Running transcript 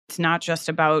It's not just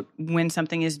about when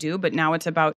something is due, but now it's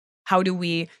about how do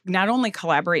we not only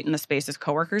collaborate in the space as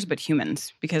coworkers, but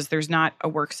humans, because there's not a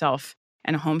work self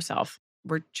and a home self.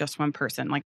 We're just one person.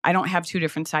 Like, I don't have two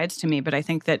different sides to me, but I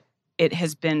think that it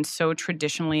has been so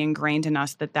traditionally ingrained in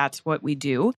us that that's what we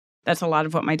do. That's a lot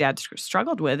of what my dad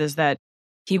struggled with, is that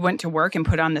he went to work and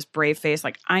put on this brave face,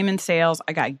 like, I'm in sales,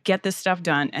 I got to get this stuff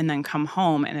done, and then come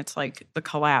home and it's like the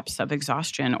collapse of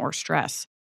exhaustion or stress.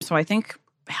 So I think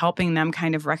helping them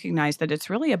kind of recognize that it's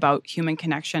really about human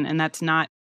connection, and that's not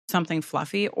something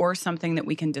fluffy or something that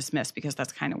we can dismiss, because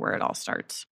that's kind of where it all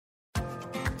starts.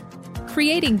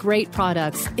 Creating great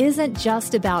products isn't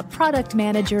just about product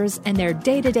managers and their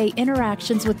day-to-day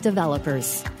interactions with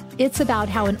developers. It's about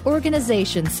how an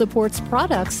organization supports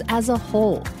products as a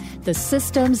whole, the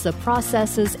systems, the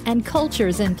processes, and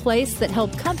cultures in place that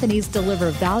help companies deliver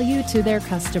value to their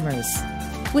customers.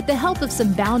 With the help of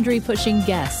some boundary-pushing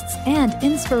guests and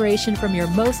inspiration from your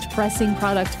most pressing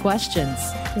product questions,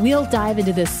 we'll dive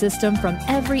into this system from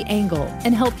every angle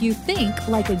and help you think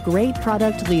like a great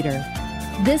product leader.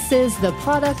 This is the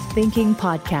Product Thinking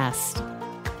Podcast.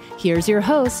 Here's your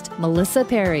host, Melissa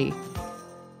Perry.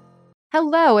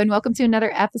 Hello, and welcome to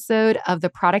another episode of the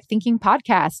Product Thinking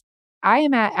Podcast. I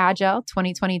am at Agile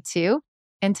 2022,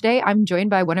 and today I'm joined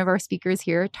by one of our speakers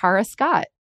here, Tara Scott.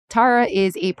 Tara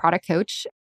is a product coach,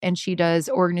 and she does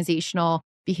organizational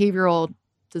behavioral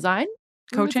design,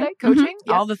 coaching, Yep.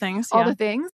 All the things, all the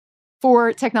things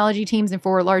for technology teams and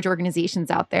for large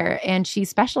organizations out there. And she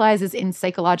specializes in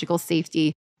psychological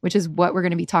safety, which is what we're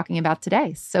going to be talking about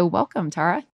today. So welcome,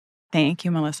 Tara. Thank you,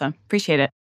 Melissa. Appreciate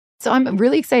it. So I'm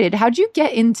really excited. How'd you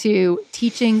get into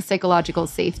teaching psychological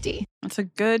safety? That's a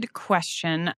good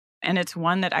question. And it's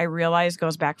one that I realize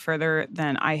goes back further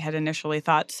than I had initially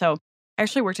thought. So I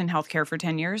actually worked in healthcare for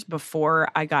 10 years before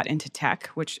I got into tech,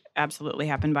 which absolutely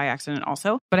happened by accident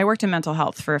also. But I worked in mental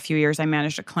health for a few years. I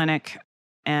managed a clinic,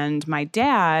 and my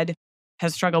dad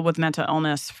has struggled with mental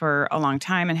illness for a long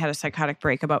time and had a psychotic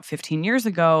break about 15 years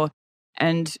ago.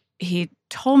 And he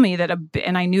told me that,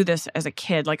 and I knew this as a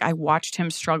kid, like, I watched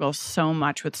him struggle so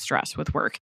much with stress with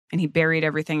work. And he buried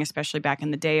everything, especially back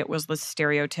in the day. It was the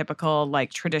stereotypical,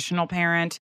 like, traditional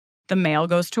parent. The male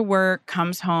goes to work,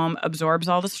 comes home, absorbs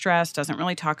all the stress, doesn't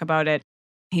really talk about it.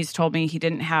 He's told me he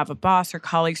didn't have a boss or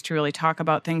colleagues to really talk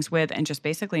about things with, and just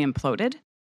basically imploded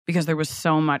because there was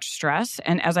so much stress.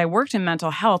 And as I worked in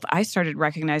mental health, I started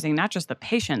recognizing not just the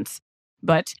patients,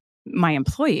 but my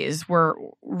employees were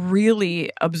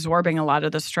really absorbing a lot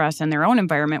of the stress in their own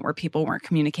environment, where people weren't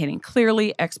communicating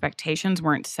clearly, expectations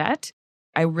weren't set.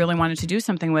 I really wanted to do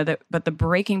something with it. But the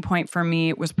breaking point for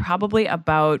me was probably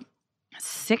about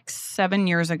 6-7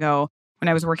 years ago, when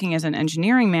I was working as an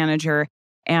engineering manager.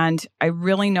 And I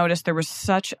really noticed there was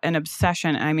such an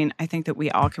obsession. I mean, I think that we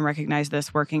all can recognize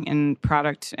this working in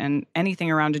product and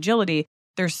anything around agility.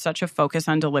 There's such a focus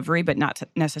on delivery, but not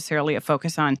necessarily a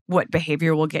focus on what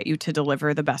behavior will get you to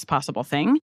deliver the best possible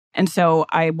thing. And so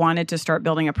I wanted to start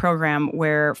building a program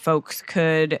where folks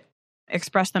could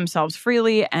express themselves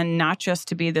freely, and not just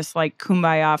to be this like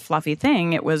kumbaya fluffy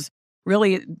thing. It was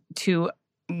really to,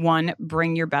 one,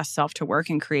 bring your best self to work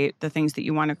and create the things that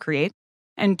you want to create.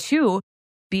 And two,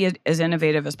 be as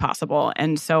innovative as possible.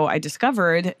 And so I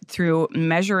discovered through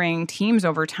measuring teams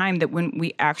over time that when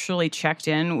we actually checked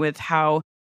in with how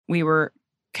we were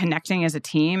connecting as a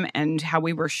team and how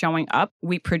we were showing up,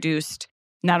 we produced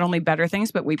not only better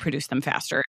things, but we produced them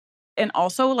faster. And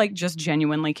also, like, just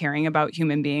genuinely caring about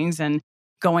human beings, and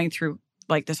going through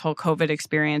like this whole COVID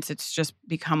experience, it's just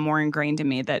become more ingrained in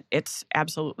me that it's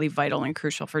absolutely vital and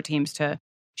crucial for teams to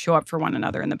show up for one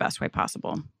another in the best way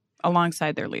possible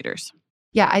alongside their leaders.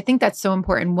 Yeah, I think that's so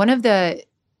important. One of the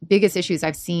biggest issues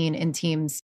I've seen in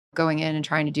teams going in and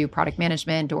trying to do product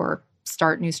management or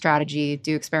start new strategy,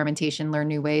 do experimentation, learn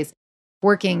new ways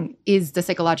working, is the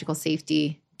psychological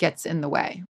safety gets in the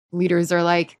way. Leaders are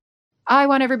like, I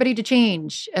want everybody to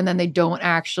change. And then they don't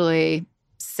actually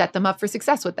set them up for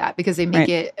success with that, because they make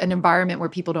it an environment where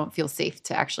people don't feel safe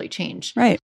to actually change.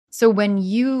 Right. So when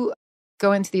you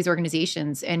go into these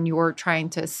organizations and you're trying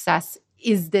to assess,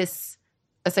 is this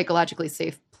a psychologically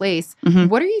safe place? Mm-hmm.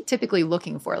 What are you typically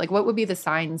looking for? Like, what would be the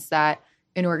signs that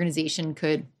an organization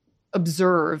could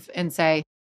observe and say,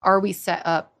 are we set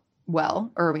up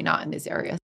well, or are we not in these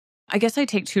areas? I guess I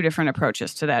take two different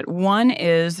approaches to that. One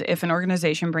is, if an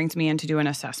organization brings me in to do an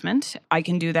assessment, I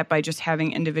can do that by just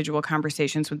having individual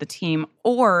conversations with the team.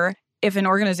 Or if an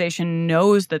organization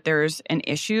knows that there's an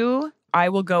issue, I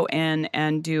will go in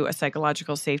and do a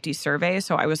psychological safety survey.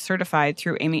 So I was certified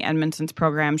through Amy Edmondson's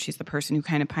program. She's the person who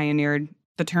kind of pioneered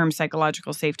the term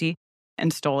psychological safety.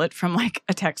 and stole it from like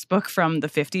a textbook from the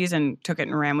 50s and took it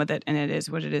and ran with it. And it is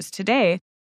what it is today.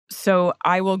 So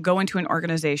I will go into an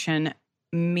organization,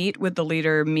 meet with the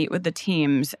leader, meet with the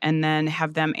teams, and then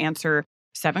have them answer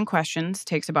 7 questions,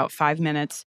 takes about 5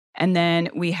 minutes. And then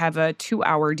we have a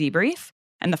 2-hour debrief.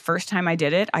 And the first time I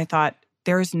did it, I thought,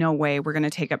 there's no way we're going to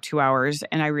take up 2 hours.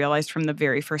 And I realized from the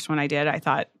very first one I did, I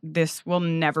thought, this will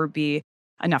never be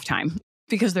enough time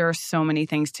because there are so many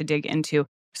things to dig into.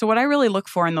 So what I really look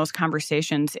for in those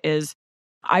conversations is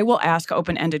I will ask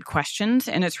open-ended questions,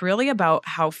 and it's really about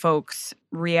how folks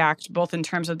react, both in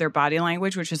terms of their body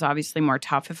language, which is obviously more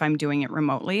tough if I'm doing it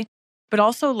remotely, but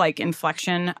also like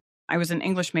inflection. I was an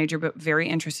English major, but very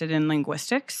interested in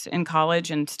linguistics in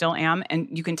college and still am. And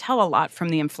you can tell a lot from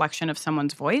the inflection of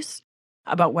someone's voice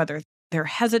about whether they're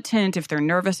hesitant, if they're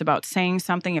nervous about saying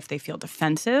something, if they feel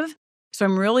defensive. So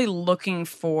I'm really looking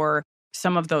for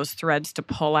some of those threads to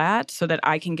pull at so that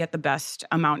I can get the best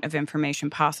amount of information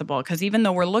possible. Because even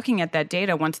though we're looking at that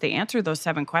data, once they answer those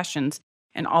 7 questions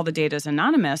and all the data is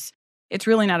anonymous, it's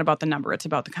really not about the number, it's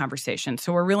about the conversation.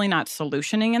 So we're really not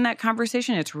solutioning in that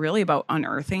conversation. It's really about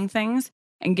unearthing things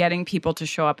and getting people to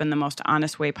show up in the most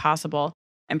honest way possible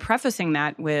and prefacing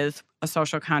that with a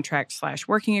social contract /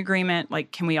 working agreement.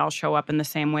 Like, can we all show up in the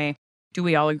same way? Do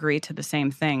we all agree to the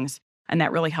same things? And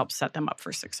that really helps set them up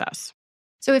for success.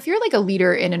 So if you're like a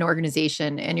leader in an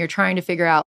organization and you're trying to figure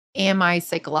out, am I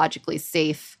psychologically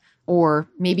safe? Or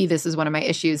maybe this is one of my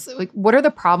issues. Like, what are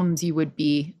the problems you would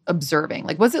be observing?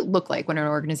 Like, what does it look like when an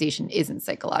organization isn't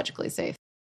psychologically safe?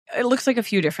 It looks like a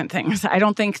few different things. I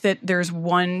don't think that there's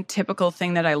one typical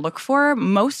thing that I look for.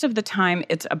 Most of the time,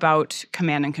 it's about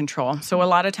command and control. So a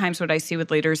lot of times what I see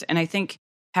with leaders, and I think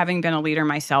having been a leader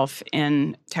myself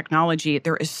in technology,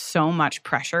 there is so much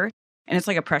pressure. And it's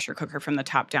like a pressure cooker from the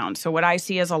top down. So what I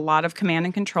see is a lot of command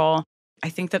and control. I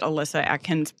think that Alyssa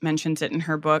Atkins mentions it in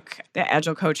her book, the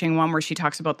Agile Coaching one, where she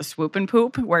talks about the swoop and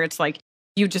poop, where it's like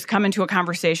you just come into a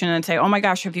conversation and say, oh my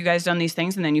gosh, have you guys done these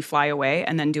things? And then you fly away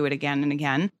and then do it again and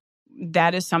again.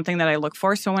 That is something that I look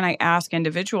for. So when I ask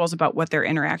individuals about what their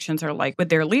interactions are like with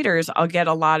their leaders, I'll get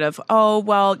a lot of, oh,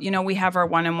 well, we have our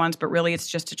one-on-ones, but really it's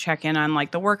just to check in on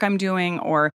like the work I'm doing,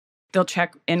 or they'll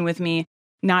check in with me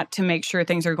not to make sure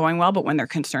things are going well, but when they're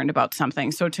concerned about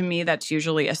something. So to me, that's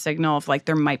usually a signal of like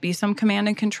there might be some command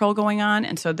and control going on.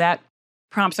 And so that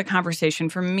prompts a conversation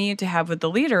for me to have with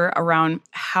the leader around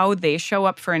how they show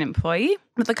up for an employee.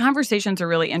 But the conversations are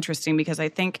really interesting because I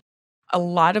think a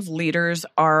lot of leaders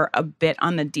are a bit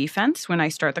on the defense when I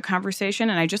start the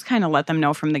conversation. And I just kind of let them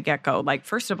know from the get-go, like,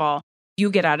 first of all, you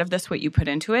get out of this what you put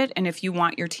into it. And if you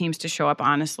want your teams to show up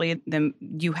honestly, then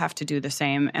you have to do the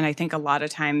same. And I think a lot of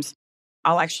times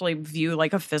I'll actually view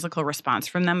like a physical response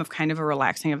from them of kind of a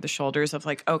relaxing of the shoulders of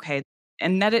like, okay,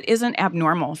 and that it isn't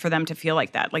abnormal for them to feel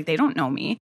like that. Like, they don't know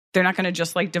me. They're not going to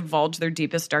just like divulge their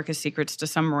deepest, darkest secrets to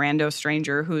some rando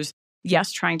stranger who's,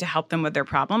 yes, trying to help them with their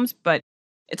problems. But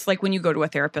it's like when you go to a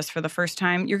therapist for the first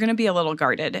time, you're going to be a little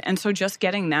guarded. And so just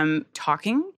getting them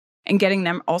talking and getting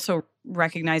them also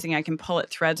recognizing I can pull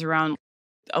at threads around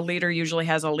a leader usually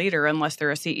has a leader unless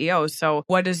they're a CEO. So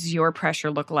what does your pressure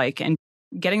look like? And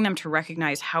getting them to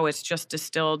recognize how it's just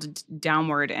distilled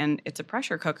downward and it's a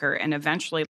pressure cooker, and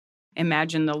eventually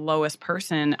imagine the lowest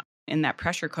person in that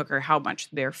pressure cooker, how much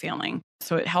they're feeling.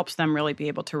 So it helps them really be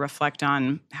able to reflect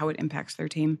on how it impacts their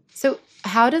team. So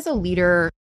how does a leader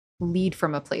lead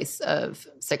from a place of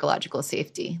psychological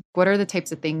safety? What are the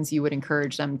types of things you would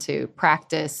encourage them to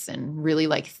practice and really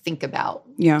like think about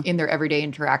in their everyday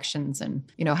interactions and,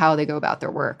 how they go about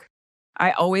their work?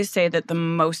 I always say that the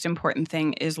most important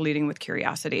thing is leading with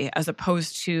curiosity, as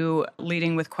opposed to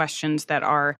leading with questions that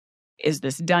are, is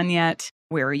this done yet?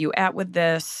 Where are you at with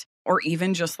this? Or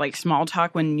even just like small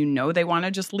talk when they want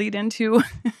to just lead into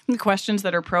questions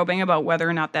that are probing about whether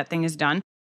or not that thing is done.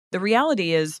 The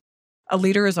reality is a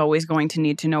leader is always going to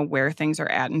need to know where things are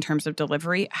at in terms of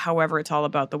delivery. However, it's all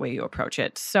about the way you approach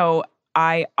it. So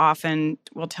I often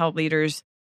will tell leaders,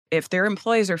 if their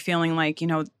employees are feeling like,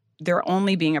 they're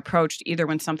only being approached either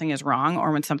when something is wrong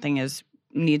or when something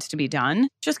needs to be done,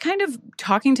 just kind of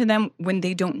talking to them when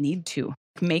they don't need to,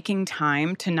 making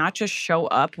time to not just show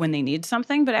up when they need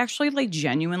something, but actually like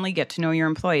genuinely get to know your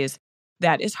employees.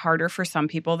 That is harder for some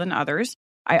people than others.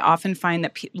 I often find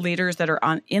that leaders that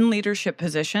are in leadership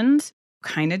positions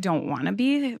kind of don't want to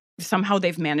be. Somehow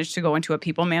they've managed to go into a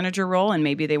people manager role, and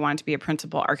maybe they want to be a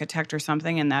principal architect or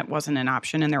something, and that wasn't an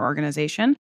option in their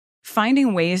organization.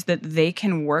 Finding ways that they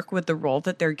can work with the role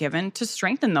that they're given to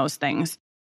strengthen those things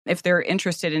if they're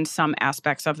interested in some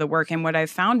aspects of the work. And what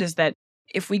I've found is that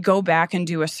if we go back and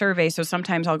do a survey, so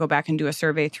sometimes I'll go back and do a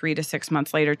survey 3 to 6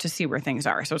 months later to see where things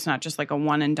are. So it's not just like a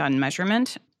one and done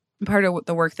measurement. Part of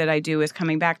the work that I do is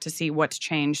coming back to see what's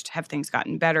changed. Have things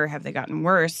gotten better? Have they gotten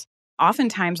worse?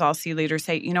 Oftentimes I'll see leaders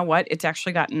say, you know what, it's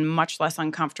actually gotten much less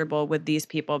uncomfortable with these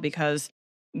people because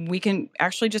we can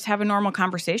actually just have a normal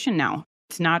conversation now.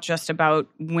 It's not just about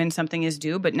when something is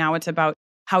due, but now it's about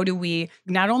how do we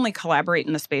not only collaborate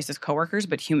in the space as coworkers,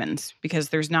 but humans, because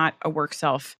there's not a work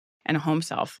self and a home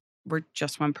self. We're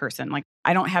just one person. Like,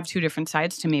 I don't have two different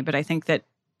sides to me, but I think that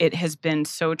it has been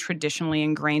so traditionally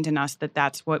ingrained in us that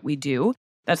that's what we do.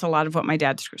 That's a lot of what my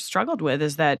dad struggled with,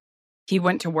 is that he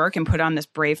went to work and put on this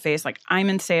brave face, like, I'm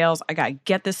in sales, I got to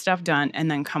get this stuff done,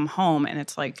 and then come home and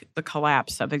it's like the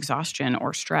collapse of exhaustion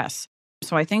or stress.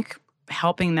 So I think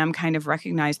helping them kind of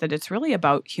recognize that it's really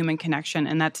about human connection,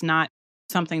 and that's not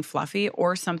something fluffy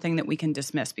or something that we can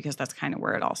dismiss, because that's kind of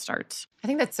where it all starts. I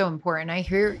think that's so important. I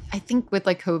think with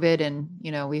like COVID and,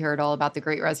 we heard all about the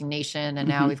Great Resignation, and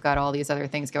now we've got all these other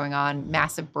things going on,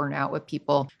 massive burnout with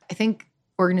people. I think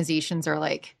organizations are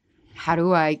like, how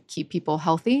do I keep people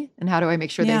healthy? And how do I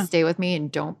make sure they stay with me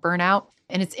and don't burn out?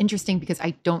 And it's interesting because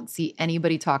I don't see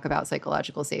anybody talk about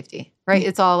psychological safety, right?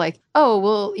 It's all like, oh,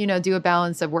 we'll, do a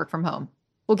balance of work from home.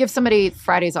 We'll give somebody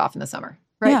Fridays off in the summer,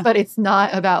 right? Yeah. But it's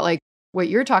not about like what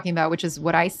you're talking about, which is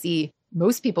what I see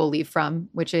most people leave from,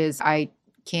 which is I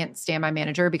can't stand my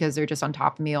manager because they're just on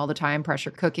top of me all the time,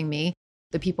 pressure cooking me.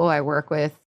 The people I work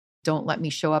with don't let me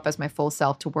show up as my full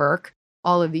self to work.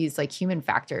 All of these like human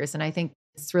factors. And I think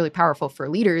it's really powerful for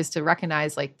leaders to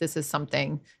recognize like this is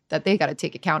something that they got to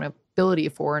take accountability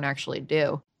for and actually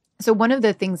do. So one of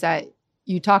the things that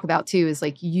you talk about too is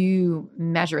like you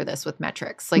measure this with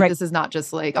metrics. Like this is not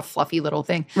just like a fluffy little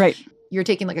thing. Right. You're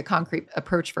taking like a concrete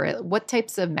approach for it. What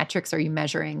types of metrics are you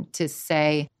measuring to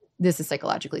say this is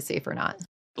psychologically safe or not?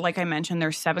 Like I mentioned,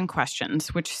 there's 7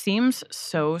 questions, which seems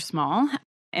so small.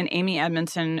 And Amy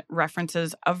Edmondson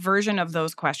references a version of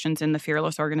those questions in The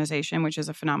Fearless Organization, which is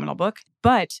a phenomenal book.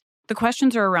 But the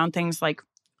questions are around things like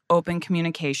open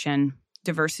communication,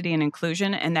 diversity and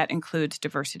inclusion, and that includes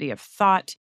diversity of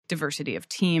thought, diversity of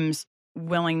teams,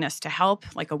 willingness to help,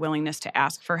 like a willingness to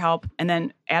ask for help, and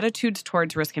then attitudes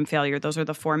towards risk and failure. Those are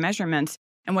the 4 measurements.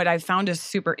 And what I've found is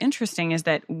super interesting is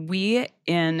that we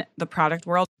in the product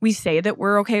world, we say that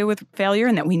we're okay with failure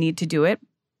and that we need to do it,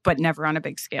 but never on a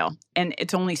big scale. And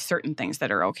it's only certain things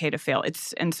that are okay to fail.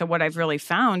 And so what I've really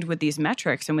found with these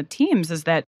metrics and with teams is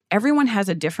that everyone has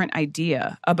a different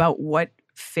idea about what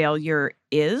failure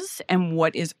is and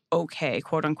what is okay,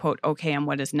 quote unquote, okay, and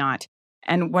what is not.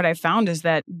 And what I found is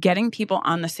that getting people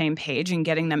on the same page and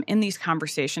getting them in these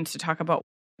conversations to talk about,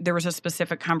 there was a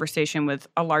specific conversation with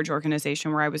a large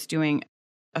organization where I was doing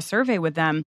a survey with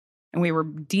them, and we were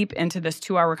deep into this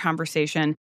 2-hour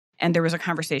conversation. And there was a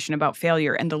conversation about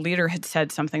failure. And the leader had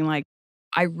said something like,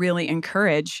 I really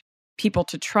encourage people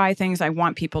to try things. I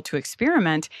want people to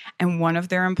experiment. And one of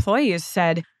their employees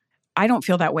said, I don't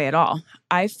feel that way at all.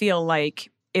 I feel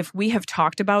like if we have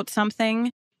talked about something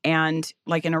and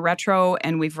like in a retro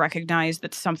and we've recognized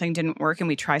that something didn't work and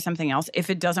we try something else,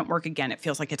 if it doesn't work again, it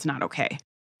feels like it's not okay.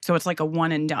 So it's like a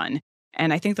one and done.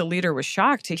 And I think the leader was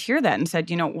shocked to hear that and said,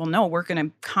 well, no, we're going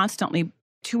to constantly,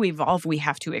 to evolve, we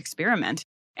have to experiment.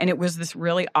 And it was this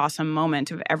really awesome moment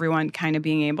of everyone kind of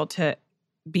being able to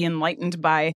be enlightened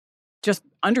by just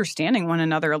understanding one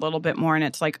another a little bit more. And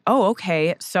it's like, oh,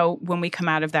 okay. So when we come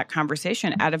out of that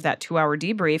conversation, out of that 2-hour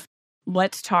debrief,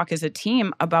 let's talk as a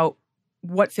team about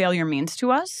what failure means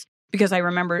to us. Because I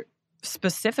remember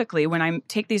specifically when I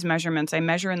take these measurements, I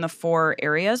measure in the 4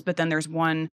 areas, but then there's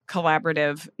one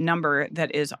collaborative number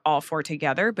that is all 4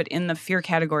 together. But in the fear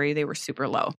category, they were super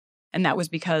low. And that was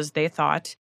because they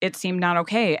thought it seemed not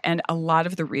okay. And a lot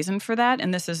of the reason for that,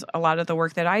 and this is a lot of the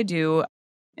work that I do,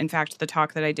 in fact, the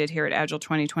talk that I did here at Agile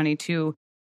 2022,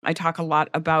 I talk a lot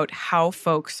about how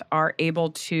folks are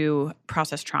able to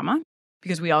process trauma,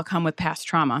 because we all come with past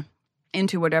trauma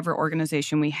into whatever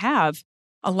organization we have.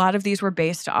 A lot of these were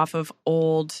based off of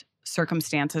old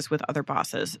circumstances with other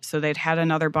bosses. So they'd had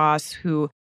another boss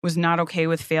who was not okay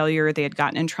with failure. They had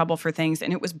gotten in trouble for things,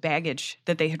 and it was baggage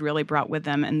that they had really brought with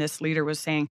them. And this leader was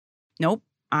saying, nope,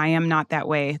 I am not that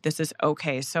way. This is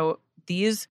okay. So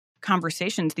these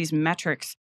conversations, these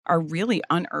metrics are really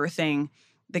unearthing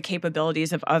the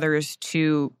capabilities of others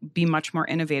to be much more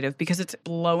innovative, because it's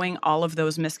blowing all of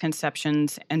those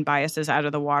misconceptions and biases out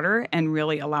of the water and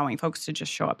really allowing folks to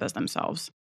just show up as themselves.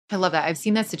 I love that. I've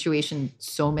seen that situation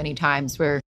so many times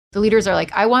where the leaders are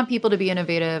like, I want people to be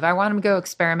innovative. I want them to go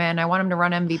experiment. I want them to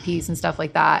run MVPs and stuff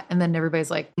like that. And then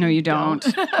everybody's like, no, you don't.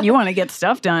 You want to get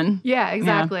stuff done. Yeah,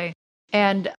 exactly. Yeah.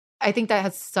 And I think that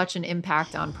has such an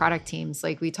impact on product teams.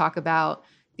 Like we talk about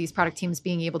these product teams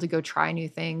being able to go try new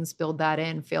things, build that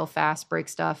in, fail fast, break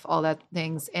stuff, all that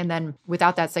things. And then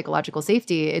without that psychological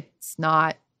safety, it's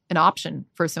not an option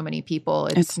for so many people.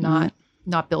 It's not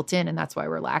built in, and that's why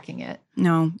we're lacking it.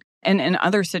 No. And in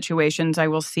other situations, I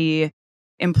will see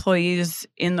employees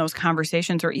in those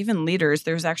conversations or even leaders.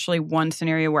 There's actually one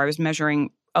scenario where I was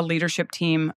measuring a leadership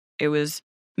team. It was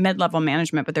mid-level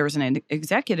management, but there was an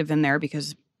executive in there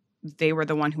because they were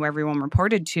the one who everyone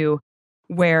reported to,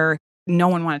 where no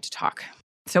one wanted to talk.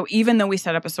 So even though we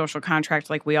set up a social contract,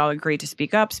 like we all agreed to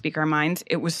speak up, speak our minds,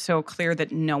 it was so clear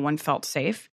that no one felt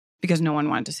safe because no one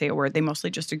wanted to say a word. They mostly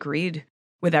just agreed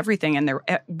with everything. And there,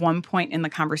 at one point in the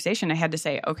conversation, I had to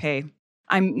say, okay,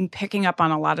 I'm picking up on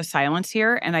a lot of silence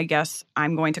here, and I guess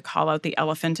I'm going to call out the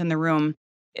elephant in the room.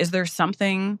 Is there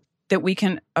something that we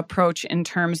can approach in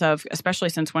terms of, especially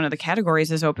since one of the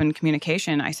categories is open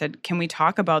communication? I said, can we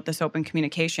talk about this open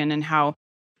communication and how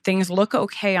things look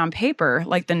okay on paper,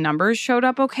 like the numbers showed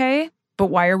up okay, but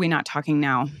why are we not talking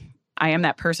now? I am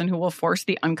that person who will force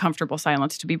the uncomfortable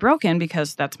silence to be broken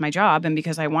because that's my job and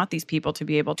because I want these people to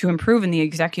be able to improve. And the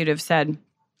executive said,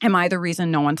 am I the reason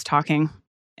no one's talking?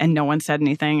 And no one said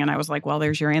anything. And I was like, well,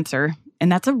 there's your answer.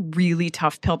 And that's a really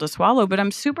tough pill to swallow, but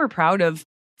I'm super proud of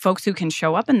folks who can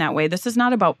show up in that way. This is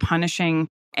not about punishing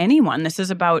anyone. This is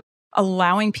about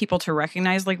allowing people to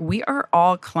recognize, like, we are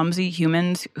all clumsy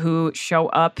humans who show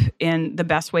up in the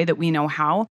best way that we know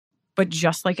how. But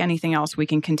just like anything else, we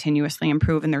can continuously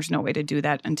improve. And there's no way to do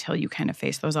that until you kind of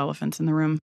face those elephants in the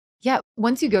room. Yeah.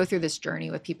 Once you go through this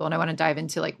journey with people, and I want to dive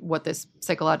into like what this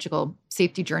psychological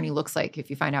safety journey looks like if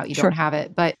you find out you don't have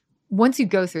it. But once you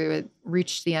go through it,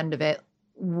 reach the end of it,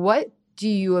 what do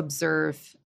you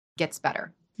observe gets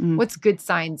better? What's good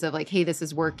signs of like, hey, this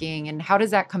is working? And how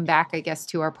does that come back, I guess,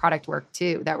 to our product work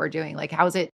too that we're doing? Like, how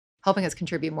is it helping us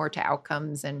contribute more to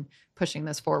outcomes and pushing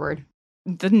this forward?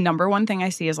 The number one thing I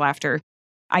see is laughter.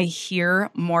 I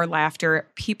hear more laughter.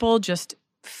 People just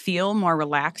feel more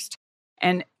relaxed.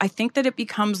 And I think that it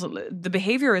becomes, the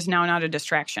behavior is now not a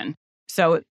distraction.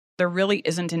 So there really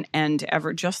isn't an end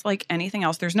ever. Just like anything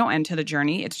else, there's no end to the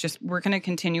journey. It's just, we're going to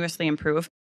continuously improve.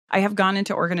 I have gone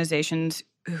into organizations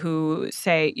who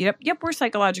say, yep, we're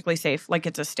psychologically safe, like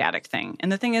it's a static thing.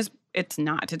 And the thing is, it's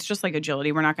not. It's just like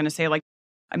agility. We're not going to say like,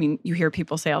 I mean, you hear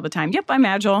people say all the time, yep, I'm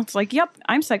agile. It's like, yep,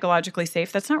 I'm psychologically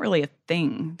safe. That's not really a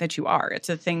thing that you are. It's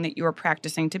a thing that you are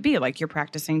practicing to be. Like, you're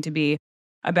practicing to be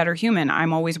a better human.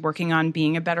 I'm always working on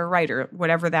being a better writer,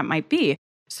 whatever that might be.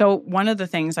 So one of the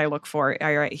things I look for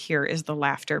right here is the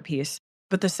laughter piece.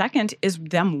 But the second is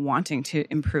them wanting to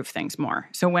improve things more.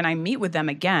 So when I meet with them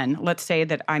again, let's say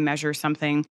that I measure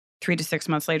something 3 to 6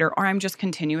 months later, or I'm just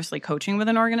continuously coaching with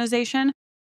an organization,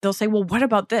 they'll say, well, what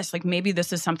about this? Like, maybe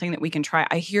this is something that we can try.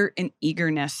 I hear an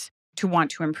eagerness to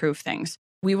want to improve things.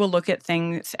 We will look at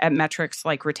things, at metrics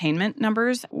like retainment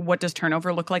numbers. What does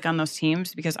turnover look like on those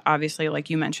teams? Because obviously, like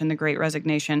you mentioned, the Great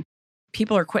Resignation,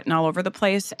 people are quitting all over the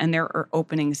place and there are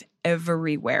openings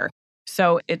everywhere.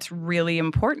 So it's really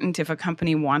important, if a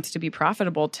company wants to be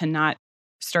profitable, to not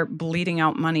start bleeding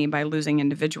out money by losing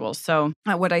individuals. So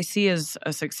what I see as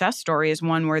a success story is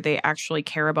one where they actually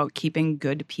care about keeping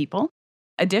good people.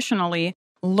 Additionally,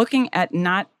 looking at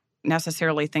not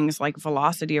necessarily things like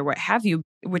velocity or what have you,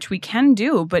 which we can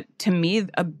do, but to me,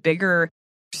 a bigger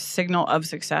signal of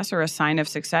success or a sign of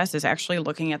success is actually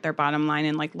looking at their bottom line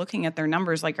and like looking at their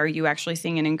numbers. Like, are you actually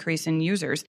seeing an increase in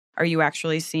users? Are you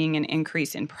actually seeing an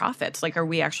increase in profits? Like, are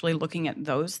we actually looking at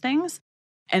those things?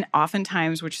 And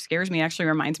oftentimes, which scares me, actually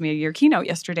reminds me of your keynote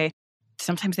yesterday,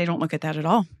 sometimes they don't look at that at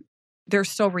all. They're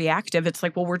so reactive. It's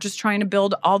like, well, we're just trying to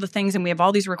build all the things and we have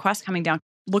all these requests coming down.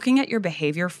 Looking at your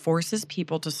behavior forces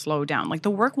people to slow down. Like,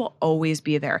 the work will always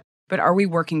be there, but are we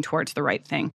working towards the right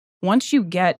thing? Once you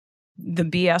get the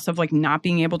BS of like not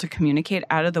being able to communicate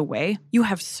out of the way, you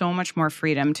have so much more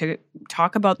freedom to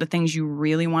talk about the things you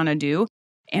really want to do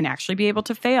and actually be able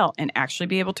to fail and actually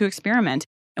be able to experiment.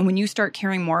 And when you start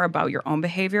caring more about your own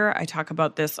behavior, I talk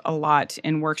about this a lot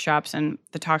in workshops and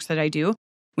the talks that I do.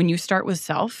 When you start with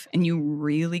self and you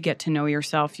really get to know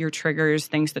yourself, your triggers,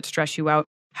 things that stress you out,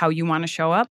 how you want to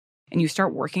show up, and you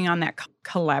start working on that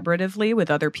collaboratively with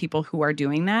other people who are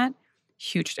doing that,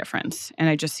 huge difference. And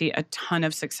I just see a ton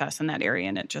of success in that area.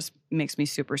 And it just makes me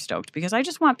super stoked because I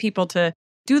just want people to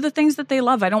do the things that they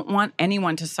love. I don't want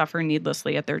anyone to suffer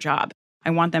needlessly at their job. I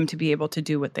want them to be able to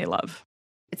do what they love.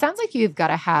 It sounds like you've got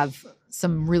to have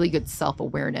some really good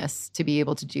self-awareness to be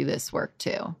able to do this work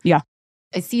too. Yeah.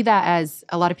 I see that as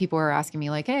a lot of people are asking me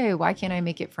like, hey, why can't I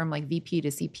make it from like VP to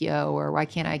CPO, or why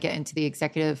can't I get into the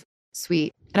executive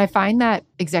suite? And I find that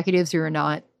executives who are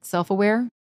not self-aware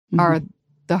are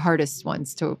the hardest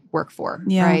ones to work for,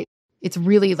 right? it's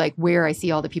really like where I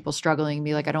see all the people struggling and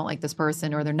be like, I don't like this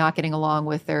person, or they're not getting along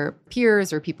with their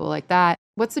peers or people like that.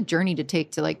 What's the journey to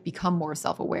take to like become more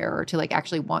self-aware or to like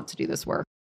actually want to do this work?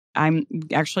 I'm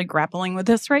actually grappling with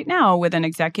this right now with an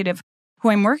executive who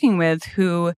I'm working with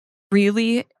who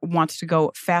really wants to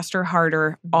go faster,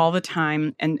 harder all the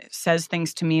time and says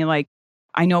things to me like,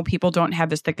 I know people don't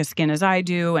have as thick a skin as I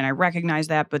do, and I recognize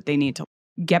that, but they need to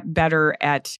get better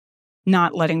at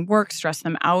not letting work stress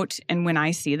them out. And when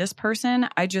I see this person,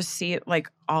 I just see it like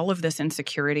all of this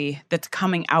insecurity that's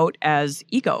coming out as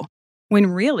ego, when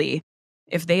really,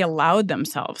 if they allowed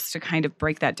themselves to kind of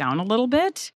break that down a little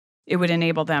bit, it would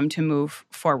enable them to move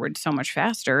forward so much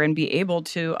faster and be able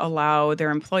to allow their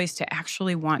employees to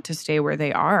actually want to stay where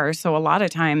they are. So a lot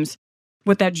of times,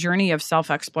 what that journey of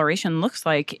self-exploration looks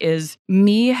like is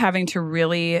me having to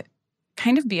really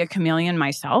kind of be a chameleon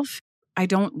myself. I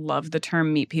don't love the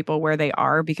term meet people where they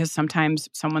are because sometimes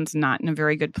someone's not in a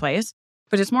very good place,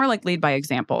 but it's more like lead by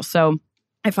example. So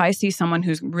if I see someone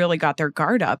who's really got their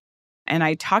guard up and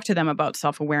I talk to them about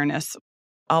self-awareness,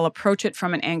 I'll approach it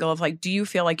from an angle of like, do you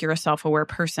feel like you're a self-aware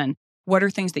person? What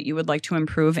are things that you would like to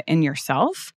improve in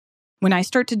yourself? When I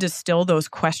start to distill those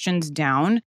questions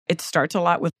down, it starts a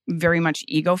lot with very much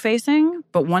ego facing.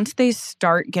 But once they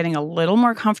start getting a little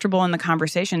more comfortable in the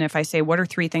conversation, if I say, what are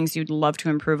 3 things you'd love to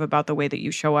improve about the way that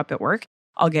you show up at work?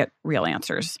 I'll get real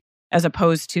answers. As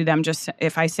opposed to them just,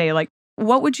 if I say like,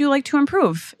 what would you like to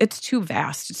improve? It's too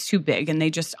vast. It's too big. And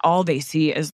all they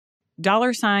see is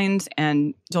dollar signs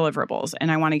and deliverables.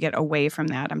 And I want to get away from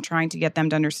that. I'm trying to get them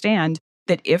to understand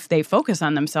that if they focus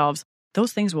on themselves,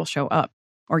 those things will show up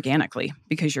organically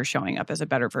because you're showing up as a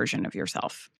better version of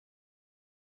yourself.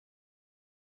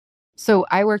 So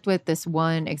I worked with this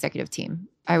one executive team,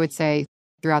 I would say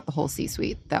throughout the whole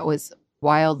C-suite, that was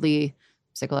wildly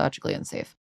psychologically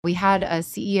unsafe. We had a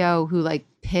CEO who like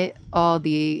pit all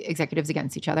the executives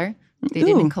against each other. They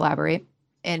didn't collaborate.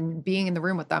 And being in the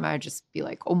room with them, I would just be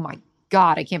like, oh my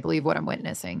God, I can't believe what I'm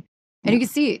witnessing. And you can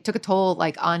see it took a toll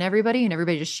like on everybody, and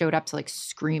everybody just showed up to like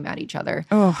scream at each other.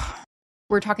 Oh.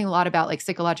 We're talking a lot about like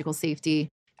psychological safety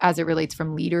as it relates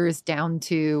from leaders down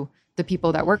to the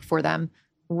people that work for them.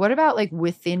 What about like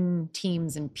within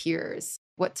teams and peers?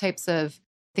 What types of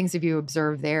things have you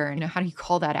observed there? And how do you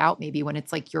call that out maybe when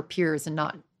it's like your peers and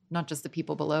not just the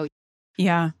people below?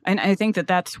 Yeah. And I think that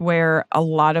that's where a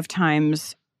lot of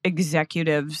times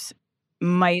executives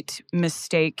might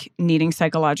mistake needing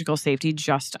psychological safety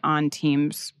just on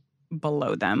teams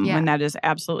below them, when that is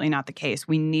absolutely not the case.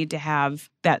 We need to have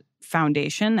that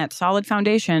foundation, that solid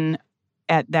foundation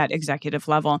at that executive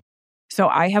level. So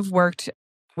I have worked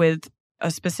with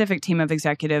a specific team of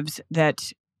executives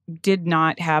that did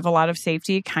not have a lot of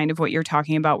safety, kind of what you're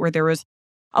talking about, where there was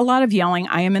a lot of yelling.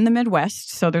 I am in the Midwest,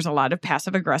 so there's a lot of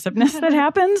passive aggressiveness that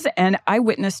happens. And I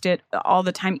witnessed it all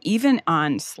the time, even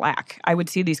on Slack. I would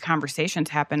see these conversations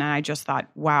happen, and I just thought,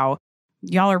 wow,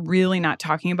 y'all are really not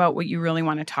talking about what you really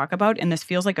want to talk about. And this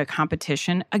feels like a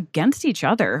competition against each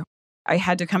other. I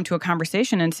had to come to a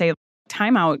conversation and say,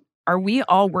 time out, are we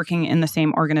all working in the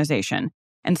same organization?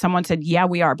 And someone said, yeah,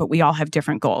 we are, but we all have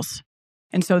different goals.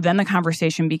 And so then the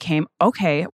conversation became,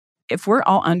 okay, if we're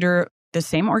all under the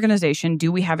same organization,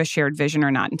 do we have a shared vision or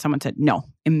not? And someone said no,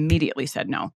 immediately said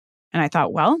no. And I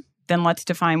thought, well, then let's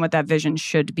define what that vision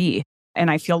should be. And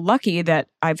I feel lucky that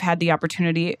I've had the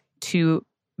opportunity to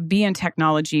be in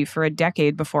technology for a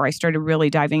decade before I started really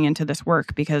diving into this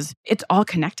work, because it's all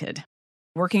connected.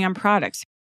 Working on products,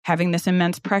 having this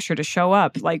immense pressure to show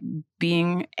up, like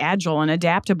being agile and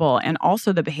adaptable, and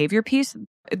also the behavior piece,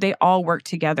 they all work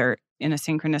together in a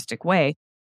synchronistic way.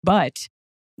 But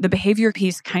the behavior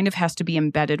piece kind of has to be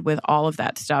embedded with all of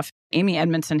that stuff. Amy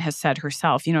Edmondson has said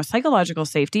herself, psychological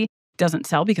safety doesn't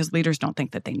sell because leaders don't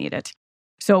think that they need it.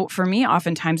 So for me,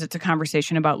 oftentimes it's a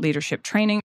conversation about leadership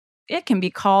training. It can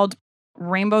be called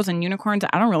rainbows and unicorns.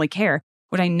 I don't really care.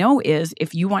 What I know is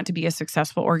if you want to be a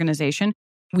successful organization,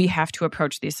 we have to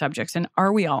approach these subjects. And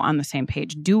are we all on the same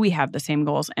page? Do we have the same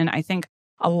goals? And I think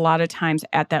a lot of times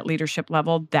at that leadership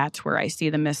level, that's where I see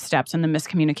the missteps and the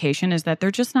miscommunication, is that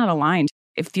they're just not aligned.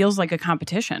 It feels like a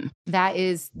competition. That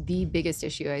is the biggest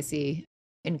issue I see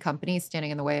in companies,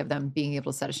 standing in the way of them being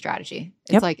able to set a strategy.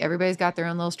 It's like everybody's got their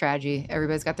own little strategy.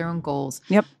 Everybody's got their own goals.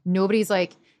 Yep. Nobody's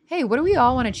like, hey, what do we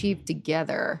all want to achieve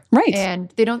together? Right. And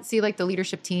they don't see like the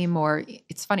leadership team, or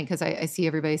it's funny because I see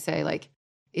everybody say like,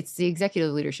 it's the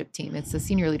executive leadership team. It's the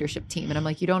senior leadership team. And I'm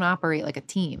like, you don't operate like a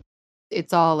team.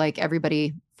 It's all like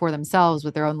everybody for themselves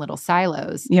with their own little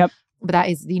silos. Yep. But that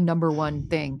is the number one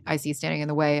thing I see standing in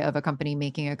the way of a company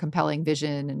making a compelling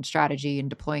vision and strategy and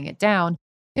deploying it down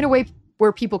in a way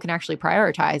where people can actually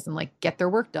prioritize and like get their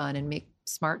work done and make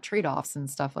smart trade-offs and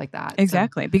stuff like that.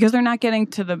 Exactly. Because they're not getting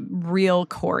to the real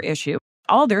core issue.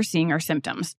 All they're seeing are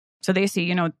symptoms. So they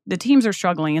see, the teams are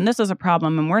struggling and this is a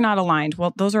problem and we're not aligned.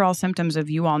 Well, those are all symptoms of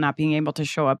you all not being able to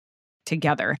show up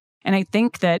together. And I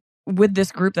think that with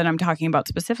this group that I'm talking about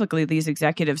specifically, these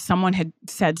executives, someone had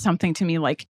said something to me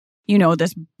like,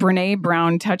 this Brene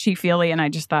Brown touchy-feely. And I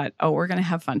just thought, oh, we're going to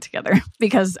have fun together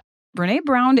because Brene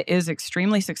Brown is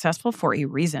extremely successful for a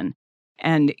reason.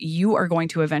 And you are going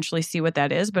to eventually see what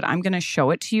that is, but I'm going to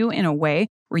show it to you in a way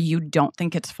where you don't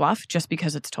think it's fluff just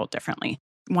because it's told differently.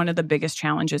 One of the biggest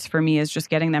challenges for me is just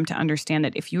getting them to understand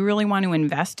that if you really want to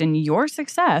invest in your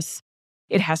success,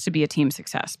 it has to be a team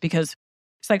success because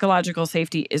psychological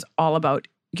safety is all about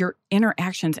your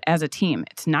interactions as a team.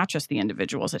 It's not just the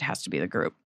individuals. It has to be the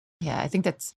group. Yeah, I think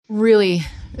that's really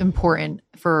important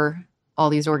for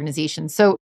all these organizations.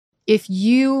 So if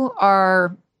you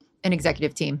are an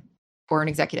executive team or an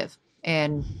executive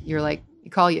and you're like, we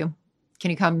call you,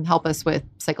 can you come help us with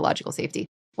psychological safety?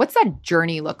 What's that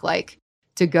journey look like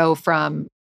to go from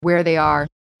where they are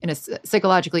in a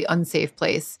psychologically unsafe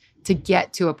place to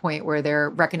get to a point where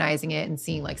they're recognizing it and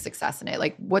seeing like success in it?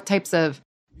 Like what types of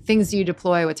things do you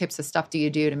deploy? What types of stuff do you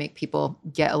do to make people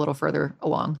get a little further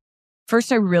along?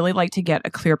 First, I really like to get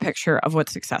a clear picture of what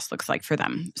success looks like for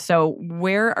them. So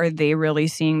where are they really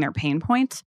seeing their pain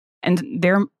points? And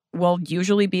there will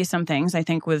usually be some things, I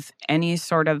think, with any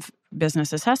sort of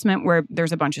business assessment where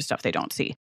there's a bunch of stuff they don't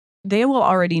see. They will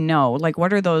already know, like,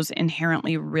 what are those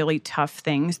inherently really tough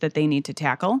things that they need to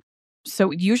tackle?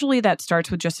 So usually that starts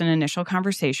with just an initial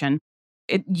conversation.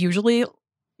 It usually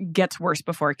gets worse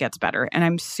before it gets better. And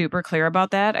I'm super clear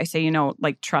about that. I say,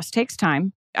 trust takes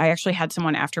time. I actually had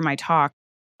someone after my talk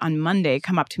on Monday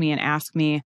come up to me and ask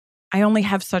me, I only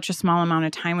have such a small amount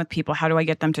of time with people. How do I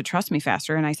get them to trust me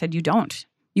faster? And I said, you don't.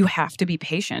 You have to be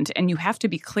patient and you have to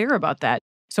be clear about that.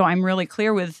 So I'm really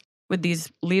clear with these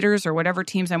leaders or whatever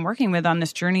teams I'm working with on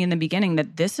this journey in the beginning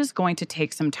that this is going to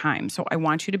take some time. So I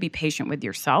want you to be patient with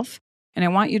yourself and I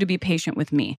want you to be patient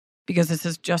with me because this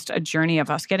is just a journey of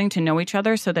us getting to know each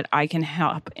other so that I can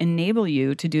help enable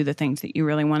you to do the things that you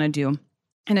really want to do.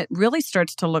 And it really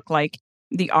starts to look like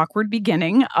the awkward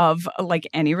beginning of like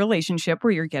any relationship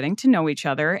where you're getting to know each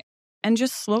other and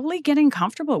just slowly getting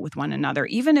comfortable with one another.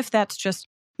 Even if that's just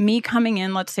me coming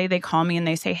in, let's say they call me and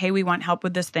they say, hey, we want help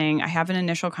with this thing. I have an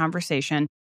initial conversation.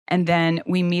 And then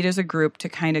we meet as a group to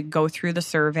kind of go through the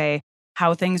survey,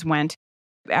 how things went.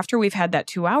 After we've had that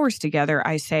 2 hours together,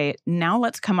 I say, now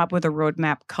let's come up with a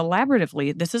roadmap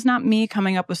collaboratively. This is not me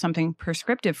coming up with something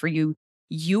prescriptive for you.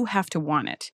 You have to want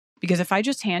it. Because if I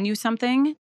just hand you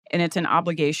something and it's an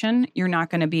obligation, you're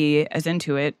not going to be as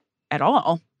into it at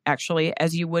all, actually,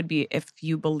 as you would be if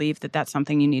you believe that that's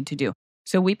something you need to do.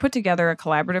 So we put together a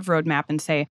collaborative roadmap and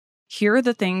say, here are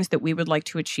the things that we would like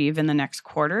to achieve in the next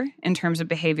quarter in terms of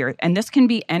behavior. And this can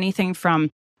be anything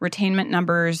from retainment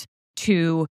numbers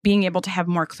to being able to have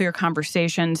more clear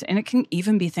conversations. And it can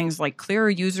even be things like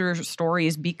clearer user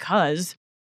stories because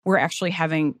we're actually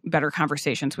having better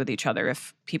conversations with each other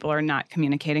if people are not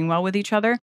communicating well with each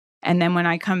other. And then when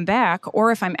I come back,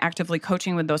 or if I'm actively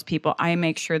coaching with those people, I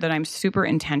make sure that I'm super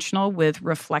intentional with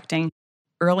reflecting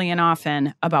early and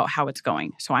often about how it's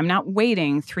going. So I'm not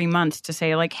waiting 3 months to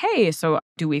say like, hey, so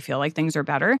do we feel like things are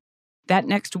better? That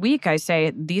next week, I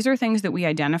say, these are things that we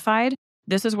identified.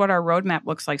 This is what our roadmap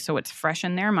looks like. So it's fresh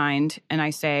in their mind. And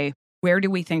I say, where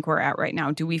do we think we're at right now?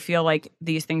 Do we feel like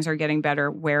these things are getting better?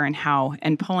 Where and how?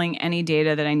 And pulling any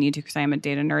data that I need to because I am a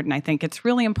data nerd. And I think it's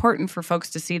really important for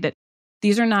folks to see that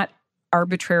these are not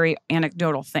arbitrary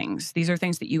anecdotal things. These are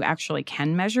things that you actually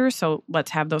can measure. So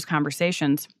let's have those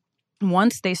conversations.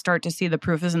 Once they start to see the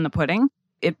proof is in the pudding,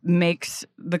 it makes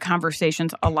the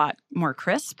conversations a lot more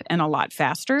crisp and a lot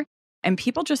faster. And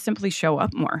people just simply show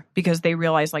up more because they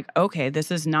realize like, okay,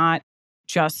 this is not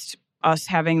just us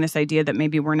having this idea that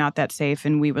maybe we're not that safe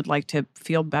and we would like to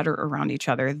feel better around each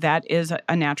other. That is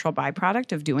a natural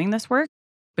byproduct of doing this work,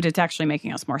 but it's actually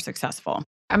making us more successful.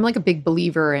 I'm like a big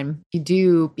believer in you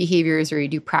do behaviors or you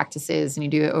do practices and you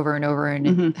do it over and over and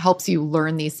it helps you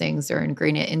learn these things or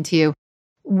ingrain it into you.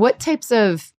 What types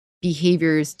of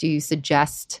behaviors do you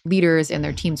suggest leaders and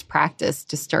their teams practice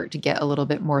to start to get a little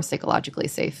bit more psychologically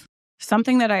safe?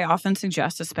 Something that I often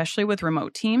suggest, especially with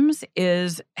remote teams,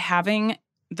 is having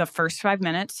the first 5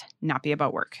 minutes not be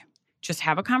about work. Just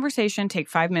have a conversation, take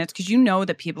 5 minutes, because you know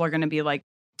that people are going to be like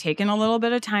taking a little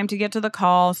bit of time to get to the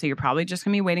call. So you're probably just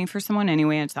going to be waiting for someone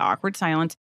anyway. It's the awkward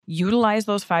silence. Utilize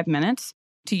those 5 minutes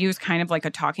to use kind of like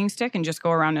a talking stick and just go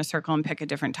around in a circle and pick a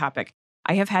different topic.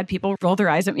 I have had people roll their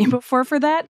eyes at me before for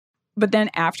that, but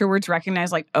then afterwards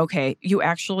recognize like, okay, you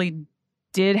actually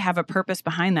did have a purpose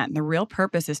behind that. And the real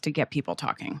purpose is to get people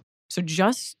talking. So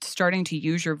just starting to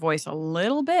use your voice a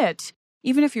little bit,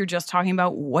 even if you're just talking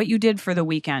about what you did for the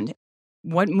weekend,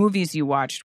 what movies you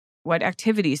watched, what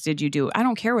activities did you do? I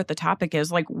don't care what the topic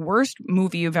is, like worst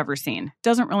movie you've ever seen.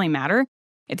 Doesn't really matter.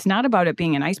 It's not about it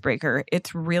being an icebreaker.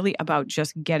 It's really about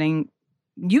just getting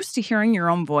used to hearing your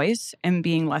own voice and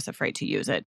being less afraid to use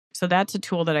it. So that's a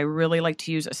tool that I really like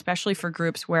to use, especially for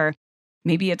groups where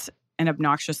maybe it's an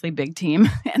obnoxiously big team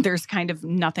and there's kind of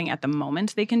nothing at the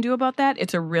moment they can do about that.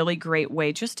 It's a really great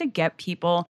way just to get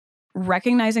people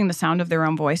recognizing the sound of their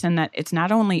own voice and that it's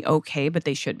not only okay, but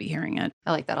they should be hearing it.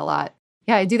 I like that a lot.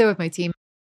 Yeah, I do that with my team.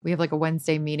 We have like a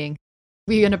Wednesday meeting.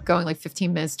 We end up going like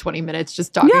 15 minutes, 20 minutes,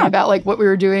 just talking about like what we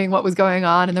were doing, what was going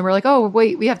on. And then we're like, oh,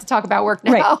 wait, we have to talk about work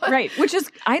now. Right. Which is,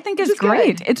 I think is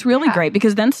great. Good. It's really great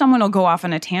because then someone will go off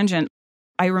on a tangent.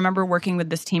 I remember working with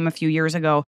this team a few years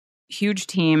ago, huge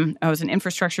team. It was an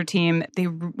infrastructure team. They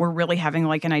were really having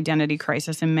like an identity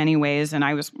crisis in many ways. And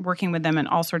I was working with them in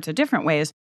all sorts of different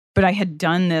ways. But I had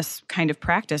done this kind of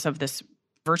practice of this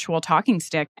virtual talking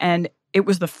stick. And it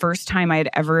was the first time I had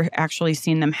ever actually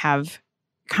seen them have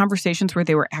conversations where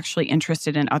they were actually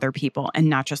interested in other people and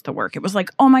not just the work. It was like,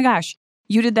 oh my gosh,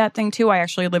 you did that thing too. I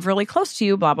actually live really close to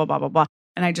you, blah, blah, blah, blah, blah.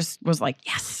 And I just was like,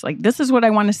 yes, like this is what I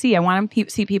want to see. I want to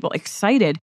see people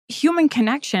excited. Human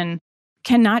connection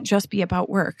cannot just be about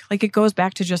work. Like it goes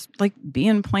back to just like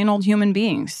being plain old human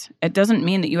beings. It doesn't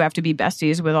mean that you have to be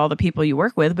besties with all the people you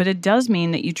work with, but it does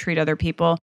mean that you treat other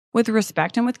people with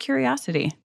respect and with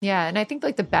curiosity. Yeah. And I think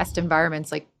like the best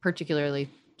environments, like particularly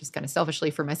just kind of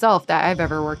selfishly for myself that I've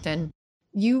ever worked in,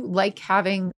 you like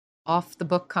having off the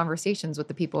book conversations with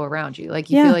the people around you.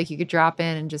 Like you feel like you could drop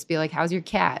in and just be like, how's your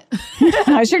cat?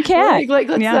 How's your cat?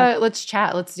 Let's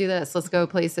chat. Let's do this. Let's go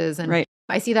places. And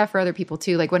I see that for other people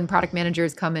too. Like when product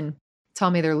managers come and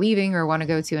tell me they're leaving or want to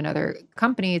go to another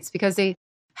company, it's because they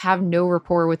have no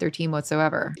rapport with their team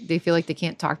whatsoever. They feel like they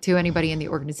can't talk to anybody in the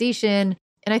organization.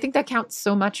 And I think that counts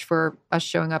so much for us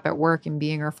showing up at work and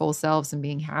being our full selves and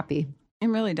being happy. It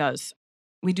really does.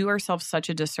 We do ourselves such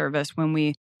a disservice when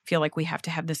we feel like we have to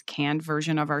have this canned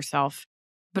version of ourselves.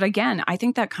 But again, I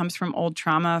think that comes from old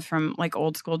trauma, from like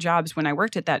old school jobs. When I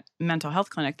worked at that mental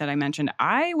health clinic that I mentioned,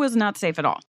 I was not safe at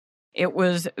all. It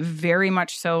was very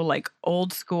much so like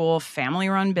old school family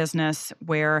run business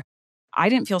where I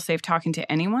didn't feel safe talking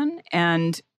to anyone.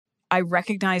 And I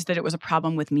recognized that it was a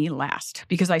problem with me last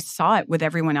because I saw it with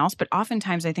everyone else. But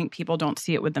oftentimes I think people don't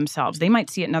see it with themselves. They might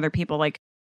see it in other people. Like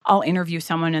I'll interview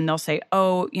someone and they'll say,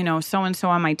 oh, so-and-so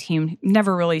on my team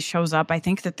never really shows up. I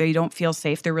think that they don't feel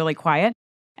safe. They're really quiet.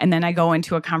 And then I go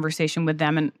into a conversation with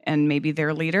them and maybe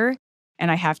their leader,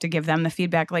 and I have to give them the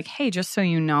feedback like, hey, just so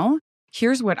you know,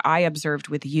 here's what I observed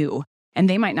with you. And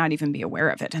they might not even be aware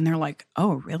of it. And they're like,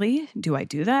 oh, really? Do I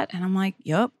do that? And I'm like,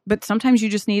 yep. But sometimes you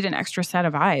just need an extra set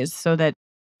of eyes so that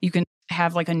you can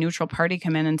have like a neutral party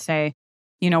come in and say,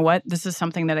 you know what? This is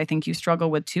something that I think you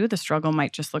struggle with too. The struggle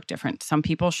might just look different. Some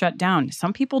people shut down.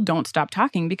 Some people don't stop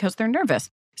talking because they're nervous.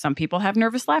 Some people have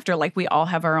nervous laughter. Like we all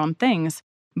have our own things.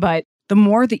 But the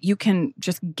more that you can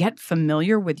just get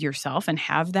familiar with yourself and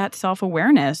have that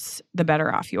self-awareness, the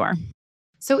better off you are.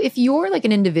 So if you're like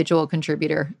an individual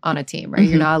contributor on a team, right? Mm-hmm.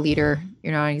 You're not a leader,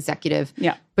 you're not an executive,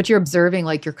 but you're observing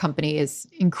like your company is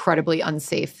incredibly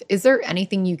unsafe. Is there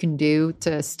anything you can do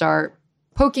to start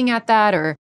poking at that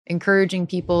or encouraging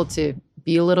people to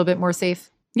be a little bit more safe?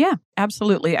 Yeah,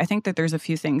 absolutely. I think that there's a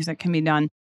few things that can be done,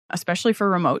 especially for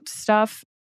remote stuff.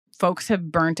 Folks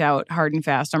have burnt out hard and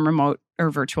fast on remote or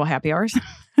virtual happy hours.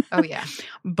 Oh, yeah.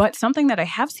 But something that I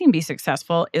have seen be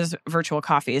successful is virtual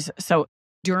coffees. So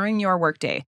during your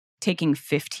workday, taking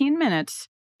 15 minutes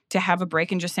to have a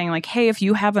break and just saying like, hey, if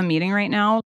you have a meeting right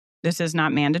now, this is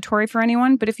not mandatory for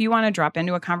anyone, but if you want to drop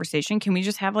into a conversation, can we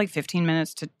just have like 15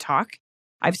 minutes to talk?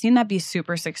 I've seen that be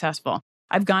super successful.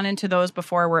 I've gone into those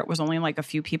before where it was only like a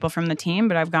few people from the team,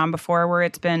 but I've gone before where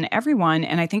it's been everyone.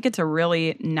 And I think it's a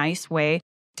really nice way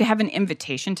to have an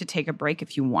invitation to take a break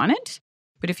if you want it.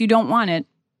 But if you don't want it,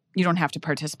 you don't have to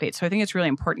participate. So I think it's really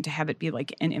important to have it be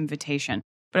like an invitation.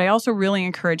 But I also really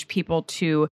encourage people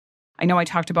to, I know I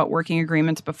talked about working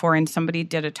agreements before, and somebody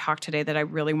did a talk today that I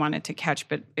really wanted to catch,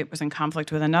 but it was in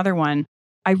conflict with another one.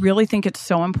 I really think it's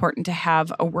so important to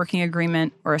have a working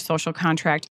agreement or a social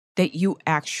contract that you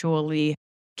actually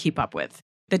keep up with,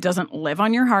 that doesn't live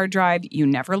on your hard drive, you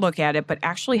never look at it, but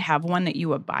actually have one that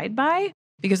you abide by,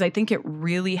 because I think it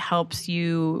really helps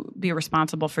you be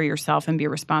responsible for yourself and be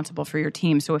responsible for your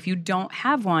team. So if you don't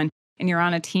have one and you're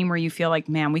on a team where you feel like,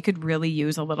 man, we could really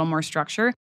use a little more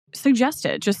structure, suggest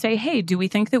it. Just say, hey, do we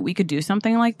think that we could do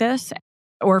something like this?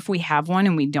 Or if we have one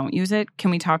and we don't use it,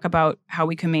 can we talk about how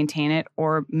we can maintain it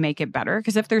or make it better?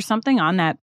 Because if there's something on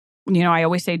that, I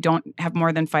always say don't have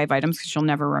more than 5 items because you'll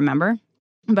never remember.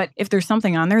 But if there's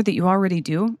something on there that you already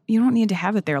do, you don't need to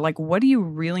have it there. Like, what do you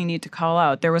really need to call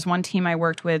out? There was one team I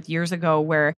worked with years ago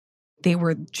where they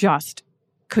were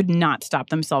could not stop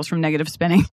themselves from negative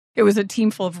spinning. It was a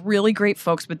team full of really great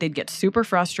folks, but they'd get super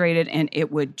frustrated and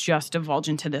it would just divulge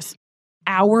into this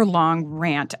hour-long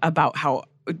rant about how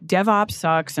DevOps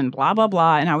sucks and blah, blah,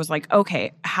 blah. And I was like,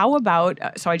 okay, how about,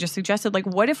 so I just suggested, like,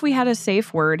 what if we had a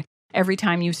safe word every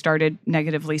time you started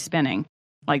negatively spinning?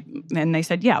 And they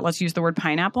said, yeah, let's use the word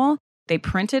pineapple. They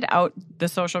printed out the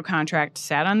social contract,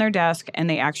 sat on their desk, and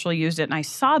they actually used it. And I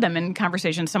saw them in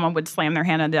conversation. Someone would slam their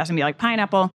hand on the desk and be like,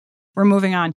 pineapple, we're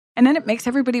moving on. And then it makes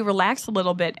everybody relax a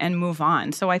little bit and move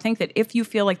on. So I think that if you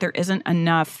feel like there isn't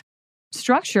enough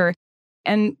structure,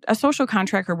 and a social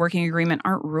contract or working agreement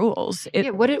aren't rules.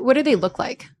 What do they look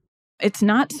like? It's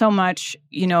not so much,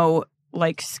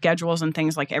 like schedules and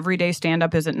things like every day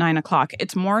stand-up is at 9:00.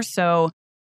 It's more so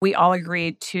we all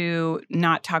agree to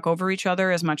not talk over each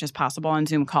other as much as possible on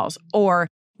Zoom calls. Or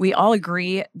we all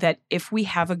agree that if we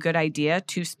have a good idea,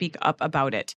 to speak up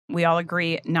about it. We all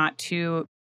agree not to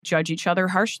judge each other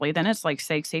harshly. Then it's like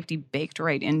safety baked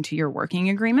right into your working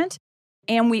agreement.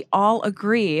 And we all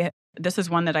agree, this is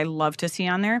one that I love to see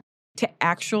on there, to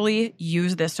actually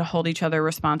use this to hold each other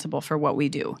responsible for what we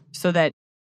do so that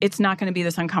it's not going to be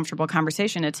this uncomfortable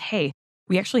conversation. It's, hey,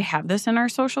 we actually have this in our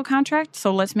social contract,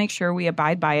 so let's make sure we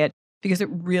abide by it because it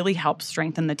really helps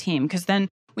strengthen the team. Because then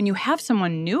when you have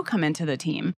someone new come into the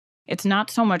team, it's not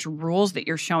so much rules that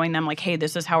you're showing them like, hey,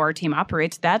 this is how our team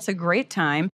operates. That's a great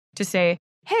time to say,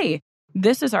 hey,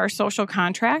 this is our social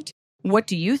contract. What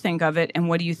do you think of it? And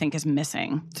what do you think is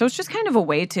missing? So it's just kind of a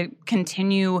way to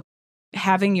continue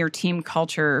having your team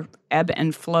culture ebb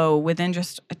and flow within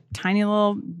just a tiny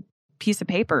little piece of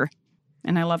paper.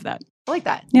 And I love that. I like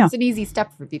that. Yeah. It's an easy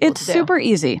step for people to do. It's super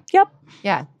easy. Yep.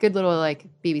 Yeah. Good little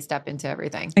baby step into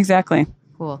everything. Exactly.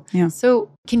 Cool. Yeah. So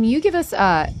can you give us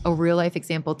a real life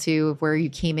example too of where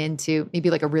you came into maybe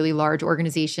like a really large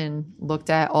organization, looked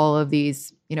at all of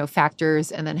these,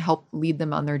 factors and then helped lead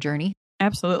them on their journey?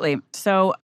 Absolutely.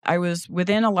 So I was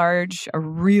within a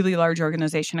really large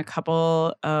organization a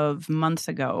couple of months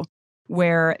ago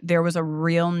where there was a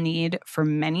real need for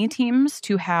many teams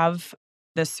to have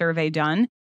this survey done.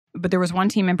 But there was one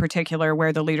team in particular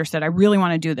where the leader said, I really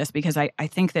want to do this because I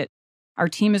think that our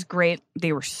team is great.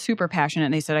 They were super passionate.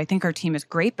 And they said, I think our team is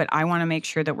great, but I want to make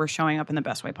sure that we're showing up in the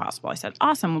best way possible. I said,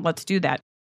 awesome, let's do that.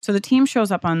 So the team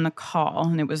shows up on the call,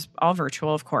 and it was all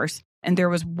virtual, of course. And there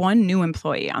was one new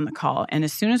employee on the call. And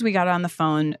as soon as we got on the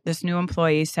phone, this new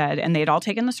employee said, and they'd all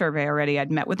taken the survey already.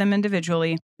 I'd met with them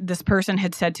individually. This person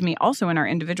had said to me also in our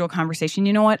individual conversation,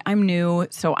 you know what, I'm new,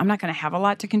 so I'm not going to have a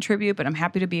lot to contribute, but I'm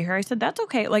happy to be here. I said, that's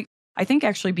okay. I think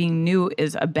actually being new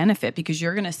is a benefit because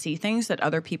you're going to see things that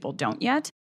other people don't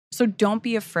yet. So don't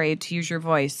be afraid to use your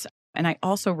voice. And I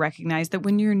also recognize that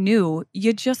when you're new,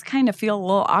 you just kind of feel a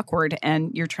little awkward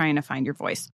and you're trying to find your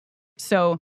voice.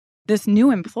 So this new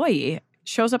employee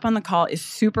shows up on the call, is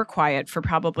super quiet for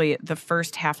probably the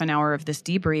first half an hour of this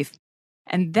debrief.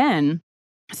 And then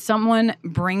someone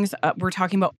brings up, we're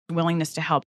talking about willingness to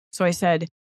help. So I said,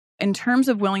 in terms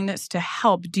of willingness to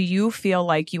help, do you feel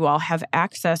like you all have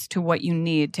access to what you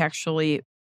need to actually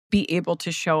be able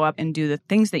to show up and do the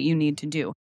things that you need to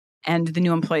do? And the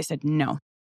new employee said, no.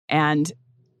 And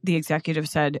the executive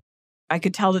said, I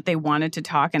could tell that they wanted to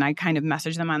talk, and I kind of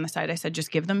messaged them on the side. I said,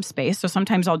 just give them space. So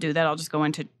sometimes I'll do that. I'll just go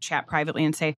into chat privately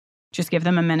and say, just give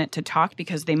them a minute to talk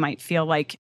because they might feel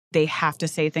like they have to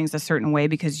say things a certain way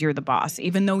because you're the boss.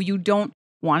 Even though you don't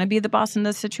want to be the boss in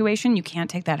this situation, you can't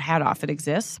take that hat off. It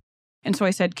exists. And so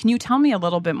I said, can you tell me a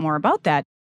little bit more about that?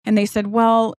 And they said,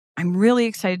 well, I'm really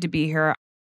excited to be here.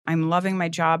 I'm loving my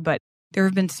job, but there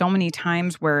have been so many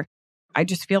times where I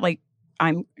just feel like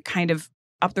I'm kind of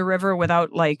up the river without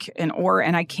an oar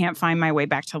and I can't find my way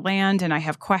back to land and I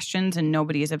have questions and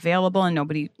nobody is available and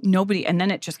nobody, and then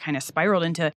it just kind of spiraled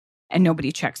into, and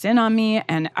nobody checks in on me.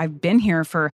 And I've been here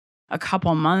for a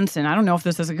couple months and I don't know if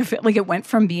this is a good fit. It went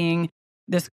from being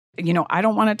this, I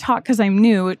don't want to talk because I'm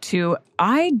new to,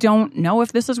 I don't know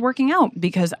if this is working out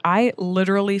because I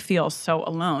literally feel so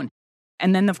alone.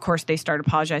 And then, of course, they start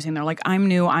apologizing. They're like, I'm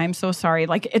new. I'm so sorry.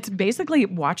 It's basically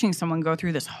watching someone go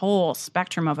through this whole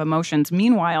spectrum of emotions.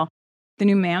 Meanwhile, the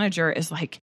new manager is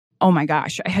like, oh my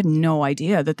gosh, I had no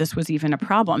idea that this was even a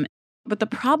problem. But the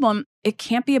problem, it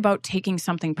can't be about taking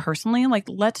something personally.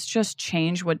 Let's just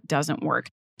change what doesn't work.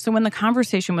 So when the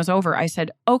conversation was over, I said,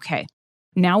 okay,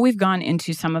 now we've gone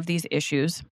into some of these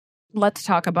issues. Let's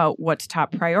talk about what's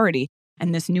top priority.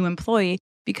 And this new employee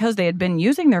because they had been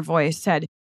using their voice, said,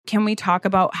 can we talk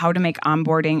about how to make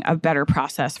onboarding a better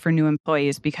process for new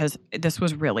employees? Because this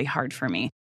was really hard for me.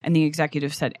 And the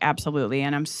executive said, absolutely.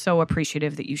 And I'm so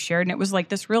appreciative that you shared. And it was like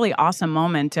this really awesome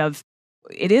moment of,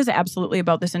 it is absolutely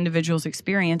about this individual's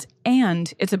experience.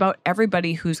 And it's about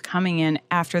everybody who's coming in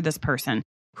after this person,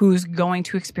 who's going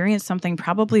to experience something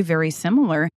probably very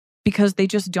similar because they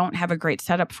just don't have a great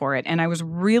setup for it. And I was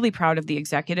really proud of the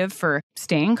executive for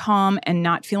staying calm and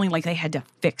not feeling like they had to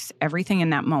fix everything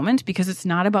in that moment, because it's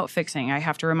not about fixing. I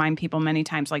have to remind people many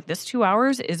times, like, this 2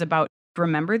 hours is about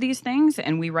remember these things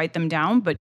and we write them down,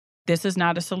 but this is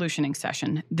not a solutioning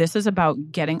session. This is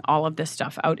about getting all of this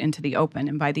stuff out into the open.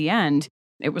 And by the end,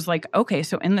 it was like, okay,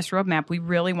 so in this roadmap, we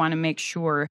really want to make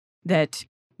sure that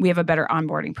we have a better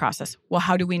onboarding process. Well,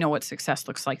 how do we know what success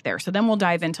looks like there? So then we'll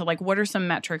dive into like, what are some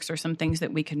metrics or some things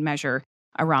that we can measure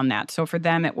around that? So for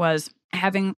them, it was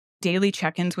having daily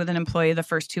check-ins with an employee the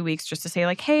first 2 weeks just to say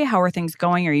like, hey, how are things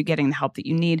going? Are you getting the help that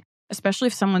you need? Especially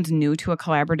if someone's new to a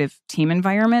collaborative team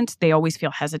environment, they always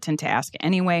feel hesitant to ask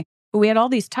anyway. But we had all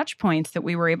these touch points that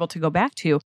we were able to go back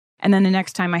to. And then the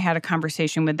next time I had a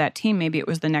conversation with that team, maybe it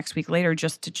was the next week later,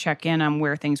 just to check in on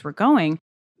where things were going.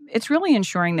 It's really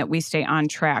ensuring that we stay on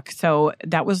track. So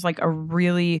that was like a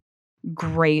really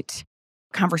great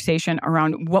conversation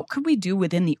around what could we do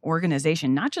within the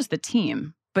organization, not just the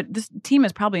team, but this team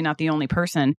is probably not the only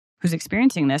person who's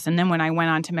experiencing this. And then when I went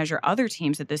on to measure other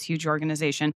teams at this huge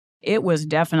organization, it was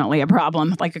definitely a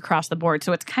problem, like across the board.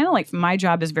 So it's kind of like my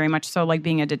job is very much so like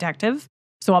being a detective.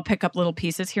 So I'll pick up little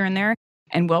pieces here and there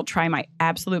and will try my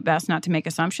absolute best not to make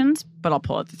assumptions, but I'll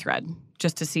pull at the thread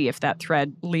just to see if that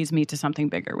thread leads me to something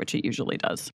bigger, which it usually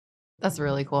does. That's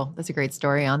really cool. That's a great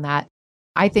story on that.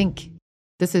 I think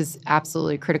this is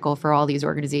absolutely critical for all these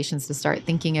organizations to start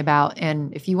thinking about.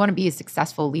 And if you want to be a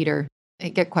successful leader, I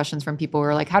get questions from people who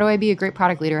are like, how do I be a great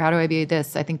product leader? How do I be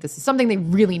this? I think this is something they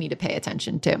really need to pay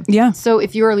attention to. Yeah. So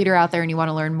if you're a leader out there and you want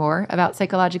to learn more about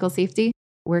psychological safety,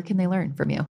 where can they learn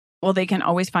from you? Well, they can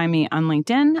always find me on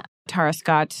LinkedIn, Tara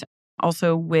Scott,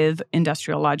 also with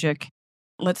Industrial Logic.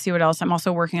 Let's see what else. I'm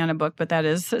also working on a book, but that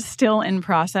is still in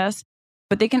process.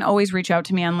 But they can always reach out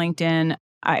to me on LinkedIn.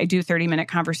 I do 30-minute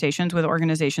conversations with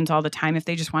organizations all the time if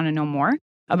they just want to know more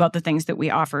about the things that we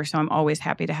offer. So I'm always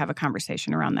happy to have a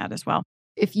conversation around that as well.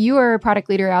 If you are a product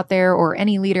leader out there or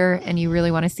any leader and you really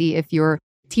want to see if your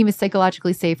team is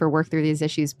psychologically safe or work through these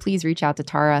issues, please reach out to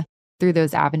Tara through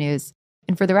those avenues.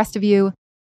 And for the rest of you,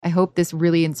 I hope this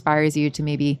really inspires you to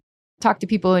maybe talk to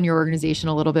people in your organization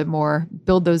a little bit more,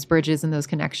 build those bridges and those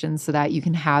connections so that you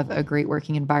can have a great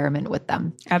working environment with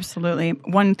them. Absolutely.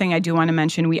 One thing I do want to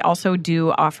mention, we also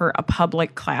do offer a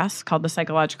public class called the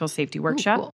Psychological Safety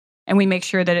Workshop. Ooh, cool. And we make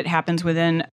sure that it happens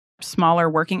within smaller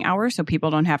working hours so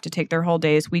people don't have to take their whole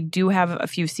days. We do have a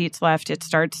few seats left. It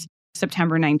starts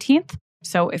September 19th.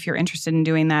 So if you're interested in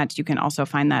doing that, you can also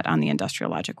find that on the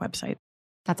Industrial Logic website.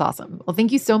 That's awesome. Well,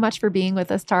 thank you so much for being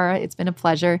with us, Tara. It's been a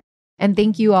pleasure. And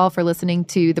thank you all for listening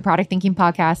to the Product Thinking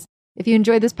Podcast. If you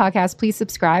enjoyed this podcast, please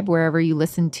subscribe wherever you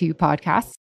listen to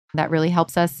podcasts. That really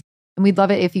helps us. And we'd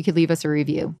love it if you could leave us a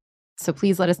review. So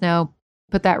please let us know,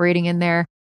 put that rating in there,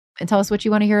 and tell us what you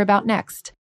want to hear about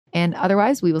next. And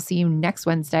otherwise, we will see you next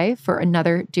Wednesday for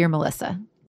another Dear Melissa.